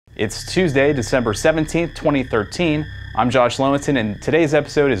It's Tuesday, December 17th, 2013. I'm Josh Lowensohn, and today's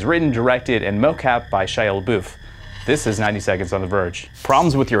episode is written, directed, and mocap by Shia LaBeouf. This is 90 Seconds on The Verge.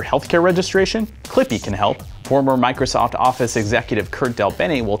 Problems with your healthcare registration? Clippy can help. Former Microsoft Office executive Kurt Del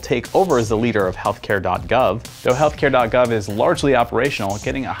Bene will take over as the leader of Healthcare.gov. Though Healthcare.gov is largely operational,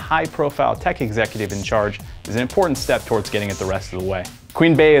 getting a high-profile tech executive in charge is an important step towards getting it the rest of the way.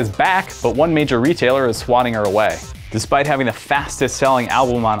 Queen Bey is back, but one major retailer is swatting her away. Despite having the fastest-selling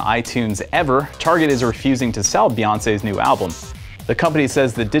album on iTunes ever, Target is refusing to sell Beyoncé's new album. The company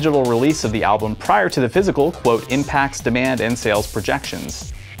says the digital release of the album prior to the physical, quote, impacts demand and sales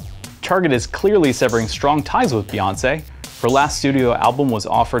projections. Target is clearly severing strong ties with Beyoncé. Her last studio album was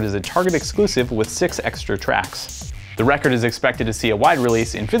offered as a Target exclusive with 6 extra tracks. The record is expected to see a wide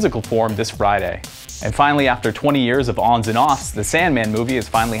release in physical form this Friday. And finally, after 20 years of ons and offs, the Sandman movie is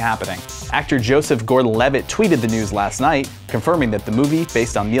finally happening. Actor Joseph Gordon-Levitt tweeted the news last night, confirming that the movie,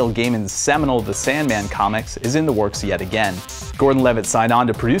 based on Neil Gaiman's seminal The Sandman comics, is in the works yet again. Gordon-Levitt signed on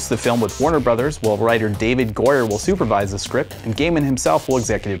to produce the film with Warner Brothers, while writer David Goyer will supervise the script, and Gaiman himself will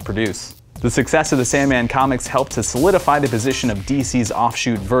executive produce. The success of the Sandman comics helped to solidify the position of DC's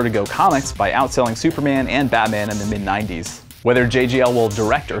offshoot Vertigo Comics by outselling Superman and Batman in the mid-90s. Whether JGL will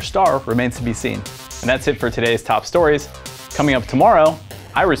direct or star remains to be seen. And that's it for today's top stories. Coming up tomorrow,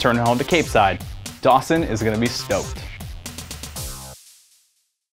 I return home to Cape Side. Dawson is going to be stoked.